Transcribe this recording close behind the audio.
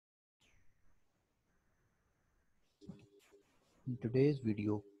In today's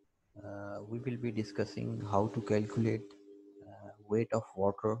video, we will be discussing how to calculate weight of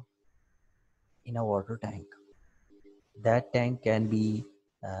water in a water tank. That tank can be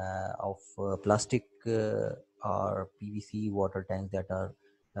of plastic or PVC water tanks that are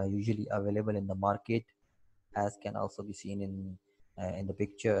usually available in the market, as can also be seen in the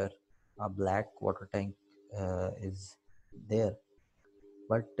picture. A black water tank is there,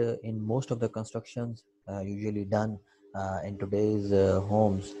 but in most of the constructions usually done in today's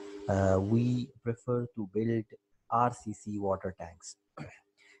homes, we prefer to build RCC water tanks,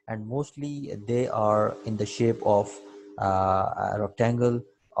 and mostly they are in the shape of a rectangle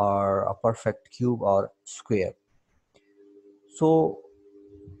or a perfect cube or square. So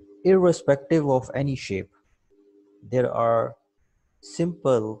irrespective of any shape, there are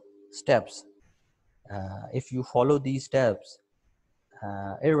simple steps. If you follow these steps,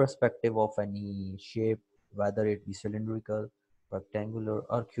 irrespective of any shape, whether it be cylindrical, rectangular,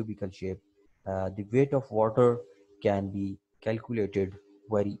 or cubical shape, the weight of water can be calculated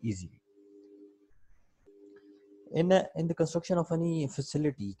very easily. In the construction of any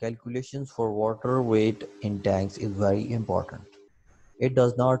facility, calculations for water weight in tanks is very important. It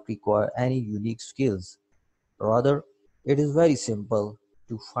does not require any unique skills. Rather, it is very simple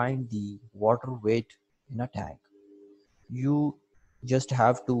to find the water weight in a tank. You just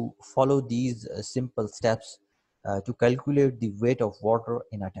have to follow these simple steps to calculate the weight of water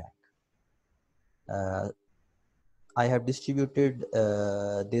in a tank. Uh, I have distributed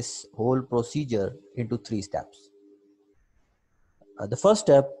this whole procedure into three steps. The first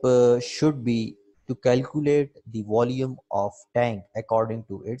step should be to calculate the volume of tank according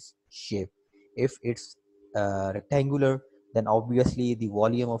to its shape. If it's rectangular, then obviously the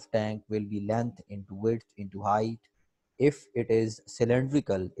volume of tank will be length into width into height. If it is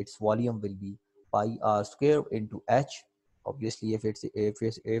cylindrical, its volume will be pi r square into h. Obviously, if it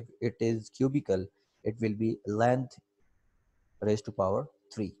is cubical, it will be length raised to power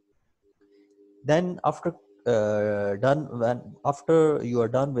 3. Then after you are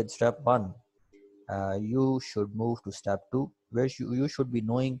done with step 1, you should move to step 2, where you should be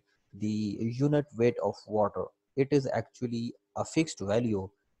knowing the unit weight of water. It is actually a fixed value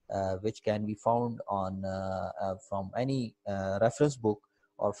which can be found on from any reference book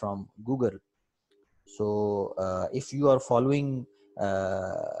or from Google. So if you are following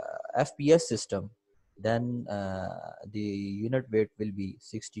FPS system, then the unit weight will be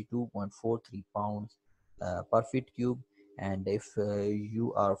 62.43 pounds per feet cube. And if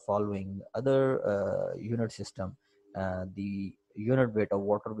you are following other unit system, the unit weight of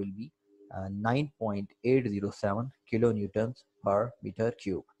water will be 9.807 kilonewtons per meter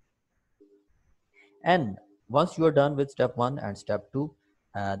cube. And once you are done with step 1 and step 2,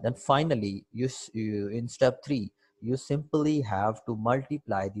 then finally you in step 3, you simply have to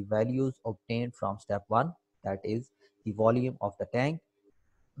multiply the values obtained from step 1, that is the volume of the tank,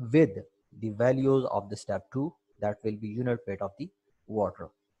 with the values of the step 2, that will be unit weight of the water.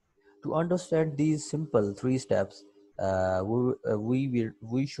 To understand these simple three steps,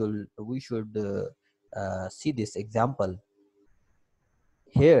 we should see this example.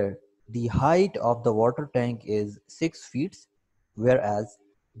 Here, the height of the water tank is 6 feet, whereas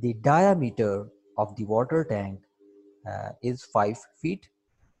the diameter of the water tank is 5 feet,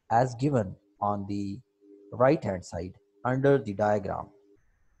 as given on the right hand side under the diagram.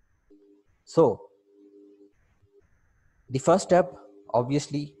 So, the first step,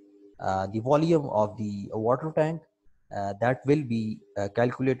 obviously, the volume of the water tank, that will be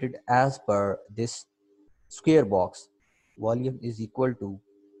calculated as per this square box. Volume is equal to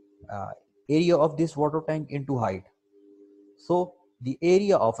uh, area of this water tank into height. So the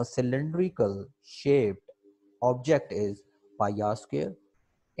area of a cylindrical shaped object is pi r square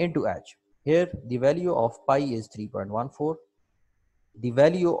into h. Here the value of pi is 3.14. The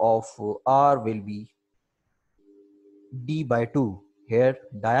value of r will be d by 2. Here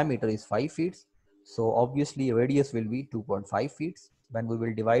diameter is 5 feet. So obviously radius will be 2.5 feet. When we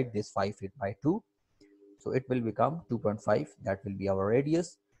will divide this 5 feet by 2, so it will become 2.5. That will be our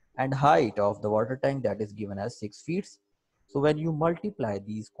radius, and height of the water tank, that is given as 6 feet. So when you multiply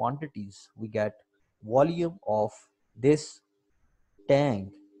these quantities, we get volume of this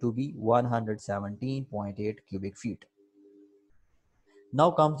tank to be 117.8 cubic feet.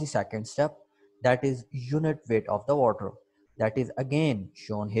 Now comes the second step, that is unit weight of the water. That is again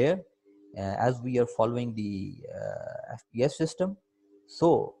shown here as we are following the FPS system.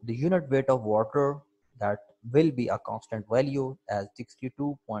 So the unit weight of water, that will be a constant value as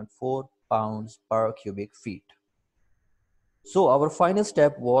 62.4 pounds per cubic feet. So our final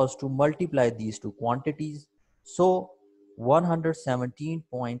step was to multiply these two quantities. So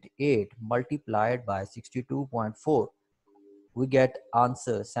 117.8 multiplied by 62.4, we get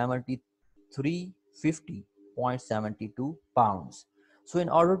answer 7350.72 pounds. So in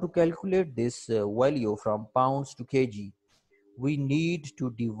order to calculate this value from pounds to kg, we need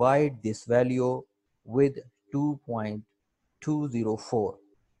to divide this value with 2.204.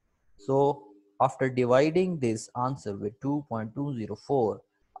 So after dividing this answer with 2.204,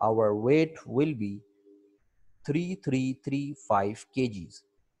 our weight will be 3335 kgs.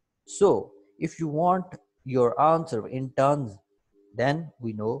 So if you want your answer in tons, then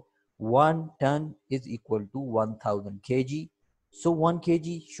we know 1 ton is equal to 1000 kg. So 1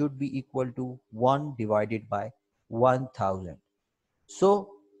 kg should be equal to 1 divided by 1000. So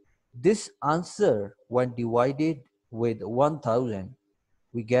this answer, when divided with 1000,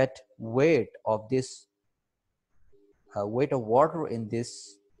 we get weight of water in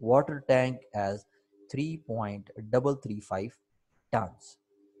this water tank as 3.335 tons.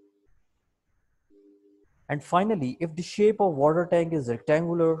 And finally, if the shape of water tank is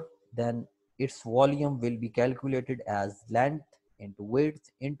rectangular, then its volume will be calculated as length into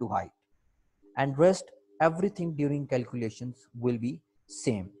width into height, and rest everything during calculations will be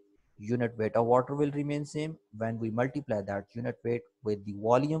same. Unit weight of water will remain same. When we multiply that unit weight with the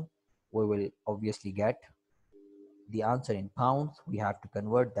volume, we will obviously get the answer in pounds. We have to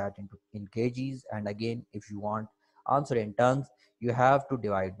convert that into in kgs, and again, if you want answer in tons, you have to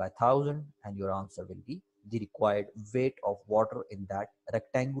divide by 1000 and your answer will be the required weight of water in that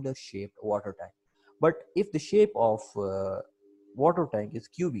rectangular shaped water tank. But if the shape of water tank is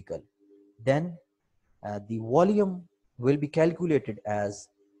cubical, then the volume will be calculated as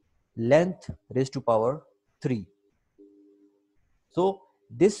length raised to power 3. So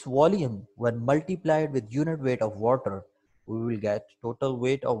this volume, when multiplied with unit weight of water, we will get total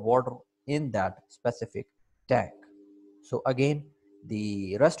weight of water in that specific tank. So again,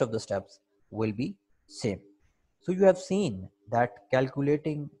 the rest of the steps will be same. So you have seen that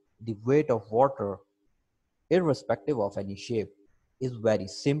calculating the weight of water irrespective of any shape is very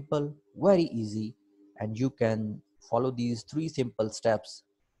simple, very easy, and you can follow these three simple steps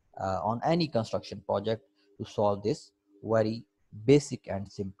on any construction project to solve this very basic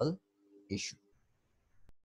and simple issue.